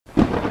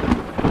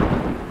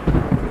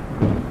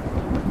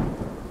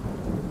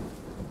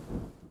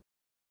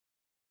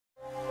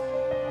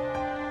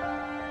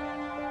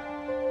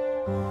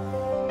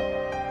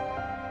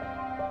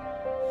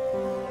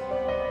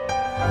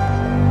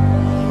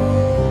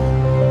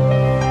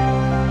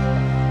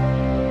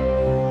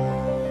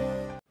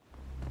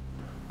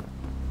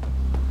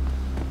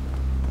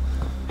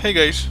Hey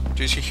guys,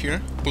 DayZ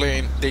here,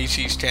 playing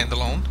DayZ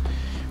Standalone.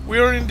 We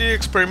are in the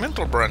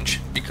experimental branch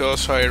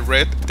because I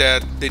read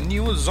that the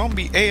new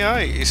zombie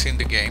AI is in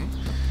the game.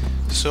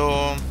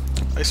 So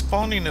I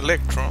spawned in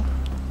Electro.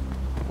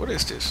 What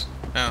is this?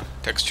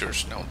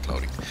 Textures not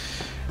loading.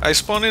 I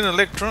spawned in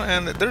Electro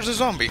and there's a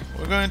zombie.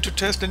 We're going to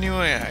test the new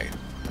AI.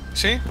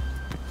 See?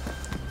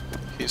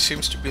 He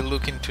seems to be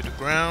looking to the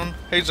ground.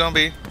 Hey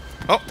zombie.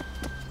 Oh,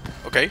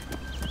 okay.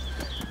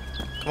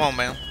 Come on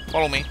man,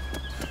 follow me.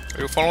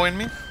 Are you following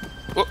me?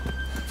 Oh,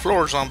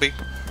 floor zombie.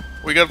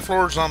 We got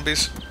floor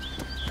zombies.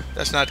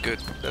 That's not good.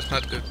 That's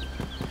not good.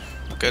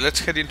 Okay, let's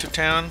head into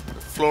town.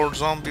 Floor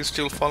zombie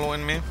still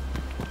following me.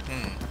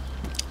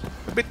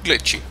 A bit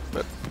glitchy,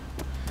 but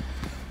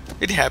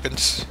it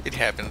happens. It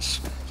happens.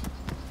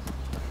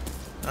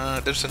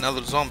 There's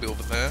another zombie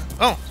over there.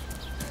 Oh,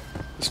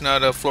 it's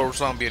not a floor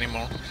zombie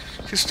anymore.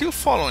 He's still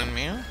following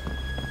me. Huh?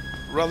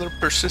 Rather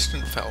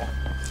persistent fellow.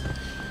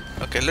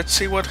 Okay, let's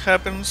see what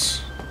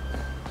happens.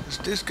 Is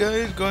this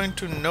guy going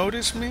to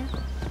notice me?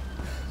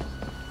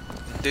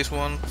 This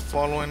one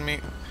following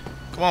me.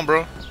 Come on,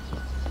 bro.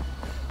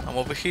 I'm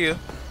over here.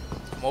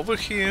 I'm over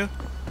here.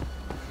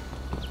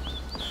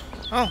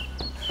 Oh.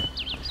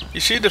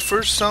 You see, the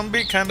first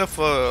zombie kind of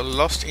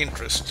lost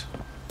interest.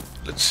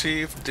 Let's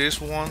see if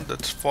this one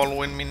that's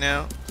following me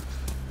now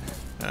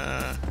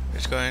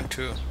is going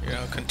to,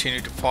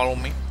 continue to follow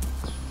me.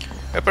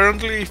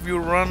 Apparently, if you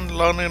run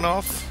long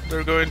enough,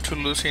 they're going to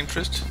lose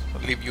interest,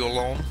 leave you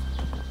alone.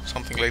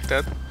 Something like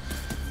that.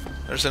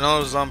 There's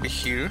another zombie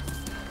here.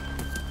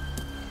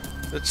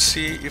 Let's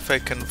see if I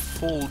can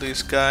fool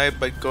this guy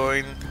by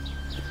going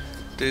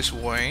this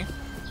way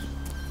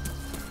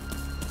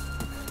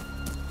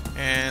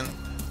and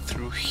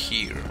through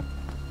here.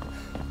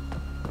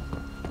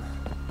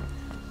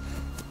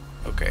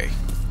 Okay,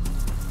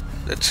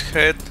 let's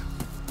head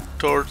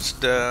towards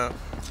the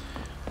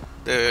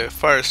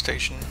fire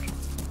station.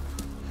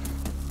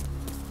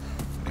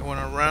 Anyone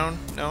around?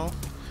 No?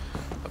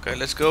 Okay,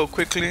 let's go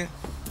quickly.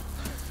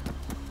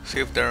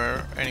 See if there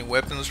are any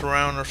weapons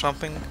around or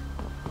something.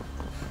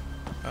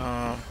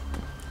 I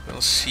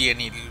don't see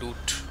any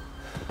loot.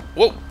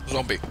 Whoa,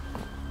 zombie!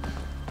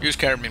 You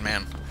scared me,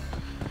 man.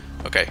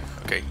 Okay,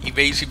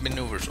 evasive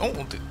maneuvers.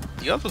 Oh,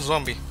 the other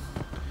zombie.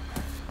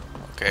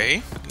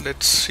 Okay,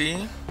 let's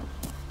see.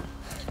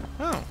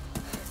 Oh,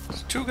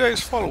 there's two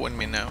guys following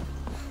me now.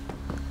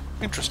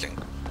 Interesting.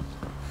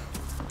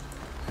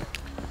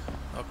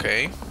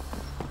 Okay.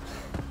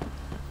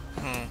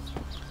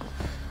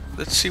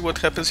 Let's see what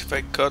happens if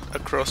I cut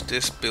across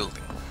this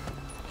building.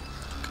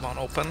 Come on,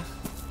 open.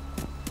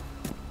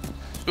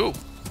 Ooh,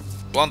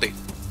 blondie.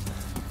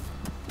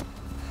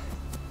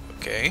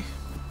 Okay.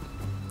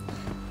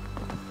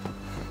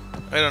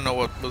 I don't know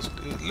what was.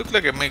 It looked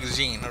like a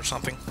magazine or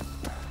something.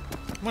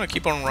 I'm gonna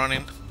keep on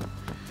running.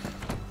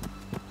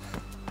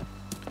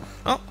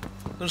 Oh,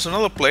 there's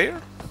another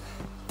player.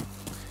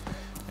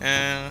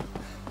 And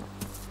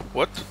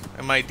what?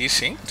 Am I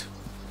desynced?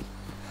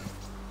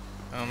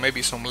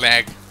 Maybe some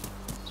lag.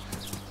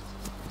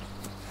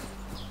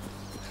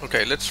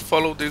 Okay, let's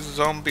follow this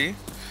zombie.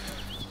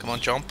 Come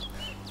on, jump.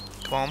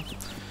 Come on.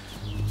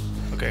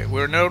 Okay,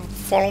 we're now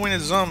following a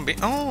zombie.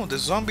 Oh, the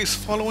zombie is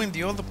following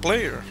the other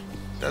player.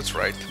 That's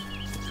right.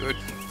 Good.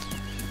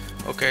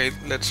 Okay,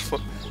 let's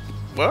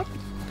what?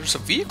 There's a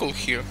vehicle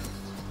here.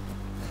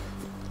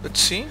 Let's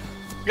see.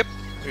 Yep,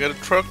 we got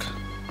a truck.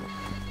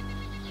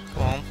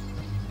 Come on.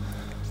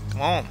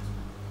 Come on.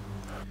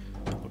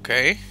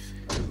 Okay.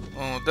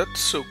 Oh,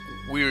 that's a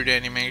weird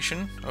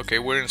animation. Okay,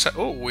 we're inside.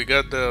 Oh, we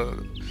got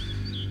the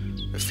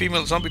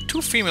female zombie.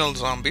 Two female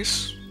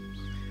zombies.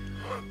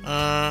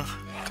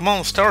 Come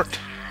on, start.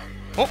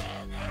 Oh,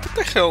 what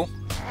the hell?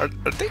 Are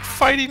they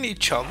fighting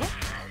each other?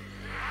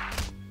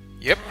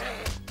 Yep.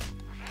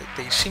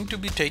 They seem to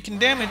be taking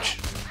damage.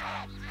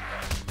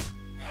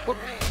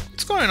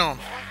 What's going on?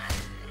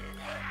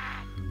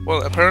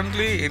 Well,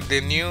 apparently in the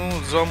new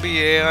zombie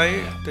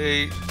AI,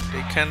 they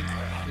can,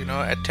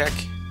 attack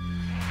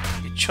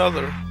each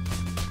other.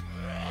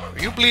 Are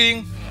you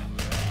bleeding?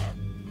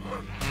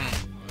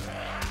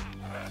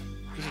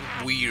 This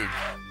is weird.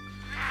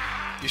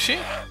 You see?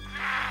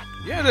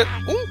 Yeah,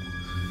 oh!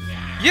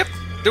 Yep,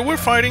 they were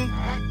fighting.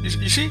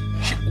 You see?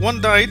 One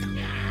died.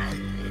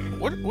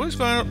 What is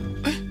going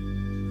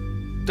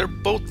on? They're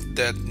both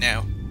dead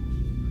now.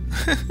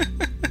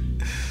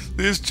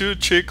 These two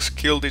chicks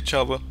killed each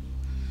other.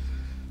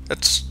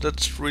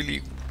 That's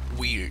really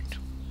weird.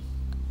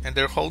 And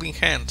they're holding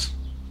hands.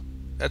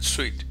 That's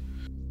sweet.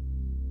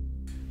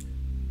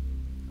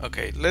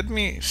 Okay, let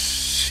me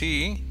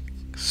see.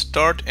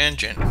 Start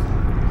engine.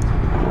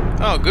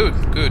 Oh, good.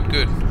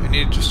 I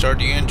need to start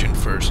the engine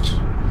first.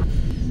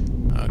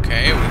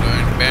 Okay, we're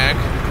going back.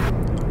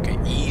 Okay,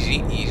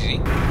 easy.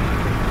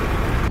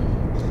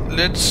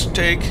 Let's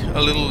take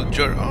a little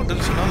journey. Oh,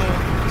 there's another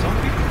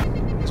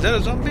zombie. Is that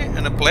a zombie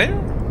and a player?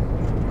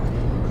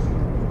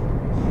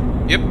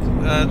 Yep,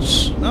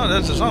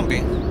 that's a zombie.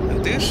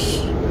 And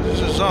this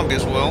is a zombie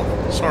as well.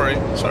 Sorry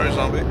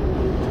zombie.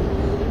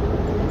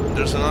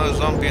 There's another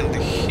zombie on the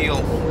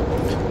hill.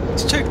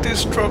 Let's take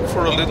this truck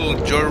for a little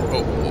journey.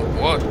 Oh,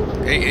 what?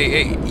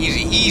 Hey,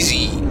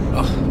 easy.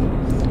 Oh,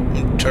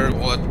 I'm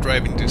terrible at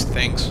driving these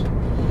things.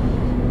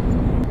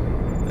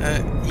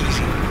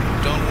 Easy.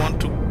 Don't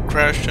want to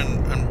crash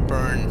and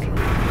burn.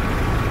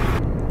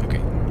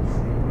 Okay.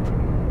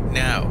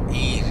 Now,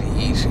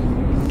 easy.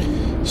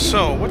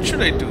 So, what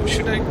should I do?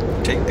 Should I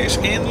take this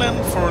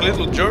inland for a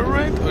little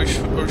joyride, or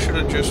should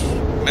I just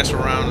mess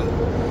around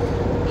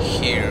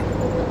here?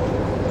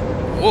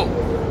 Whoa!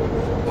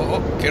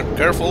 Oh,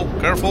 careful!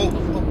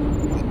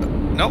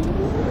 No.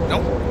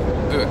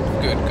 Good.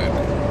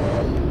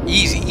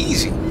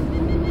 Easy.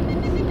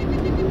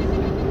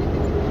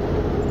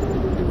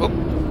 Oh.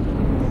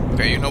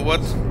 Okay, you know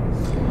what?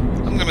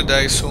 I'm gonna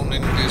die soon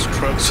in these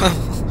trucks.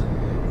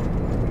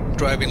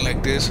 Driving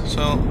like this.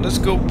 So let's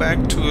go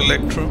back to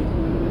Electro.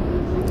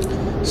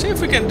 See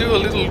if we can do a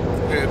little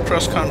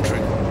cross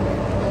country.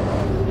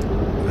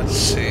 Let's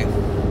see.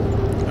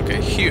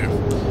 Okay, here.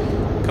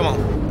 Come on.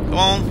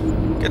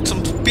 Get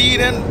some speed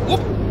and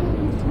whoop.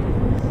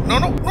 No.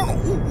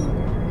 Ooh.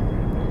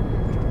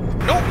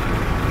 No.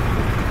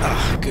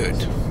 Ah,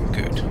 good.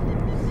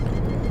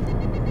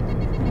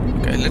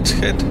 Okay, let's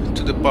head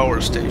to the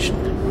power station.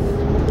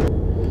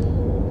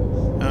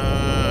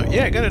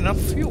 Yeah, I got enough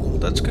fuel.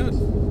 That's good.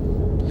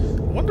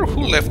 I wonder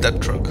who left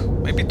that truck.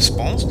 Maybe it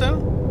spawns there?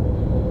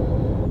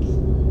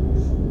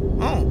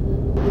 Oh.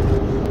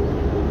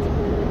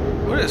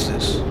 What is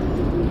this?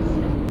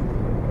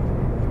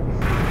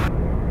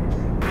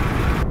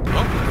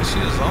 Oh, I see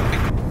a zombie.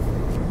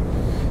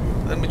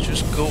 Let me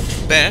just go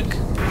back.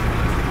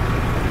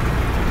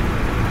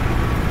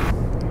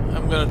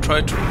 I'm gonna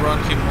try to run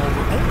him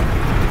over.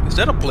 Oh, is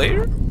that a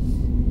player?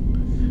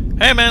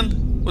 Hey man,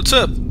 what's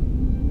up?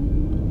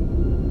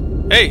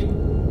 Hey!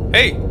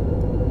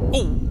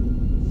 Oh!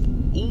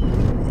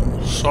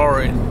 Ooh.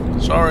 Sorry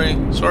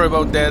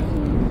about that.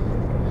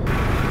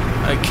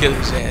 I killed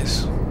his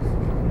ass.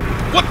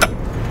 What the?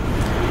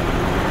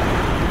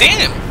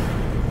 Damn!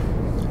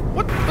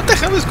 What the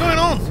hell is going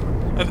on?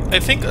 I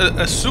think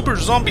a super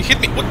zombie hit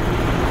me.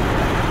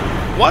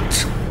 What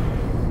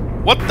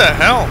the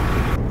hell?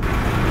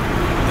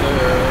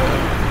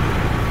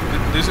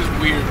 This is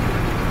weird.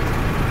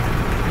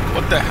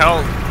 What the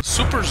hell?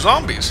 Super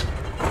zombies.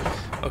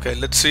 Okay,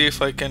 let's see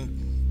if I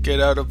can get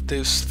out of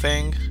this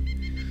thing.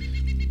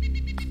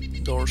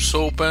 Doors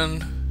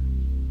open.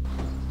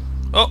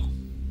 Oh,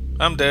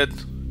 I'm dead.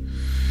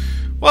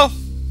 Well,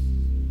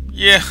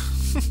 yeah,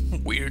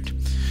 weird.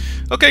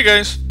 Okay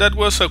guys, that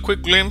was a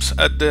quick glimpse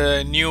at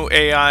the new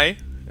AI.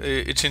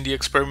 It's in the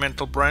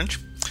experimental branch.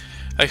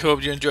 I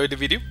hope you enjoyed the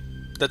video.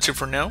 That's it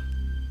for now.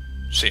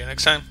 See you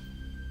next time.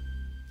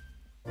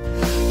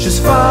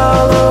 Just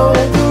follow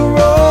the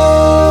road.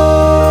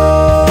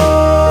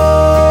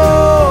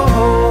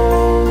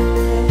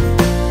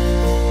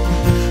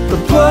 The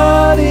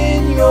blood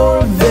in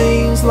your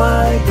veins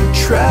like a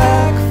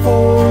track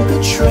for the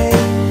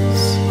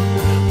trains.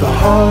 The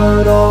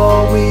heart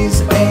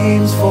always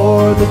aims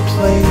for the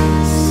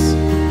place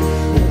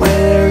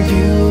where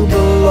you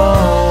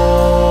belong.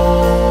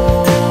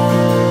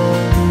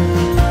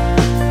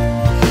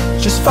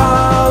 Just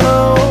follow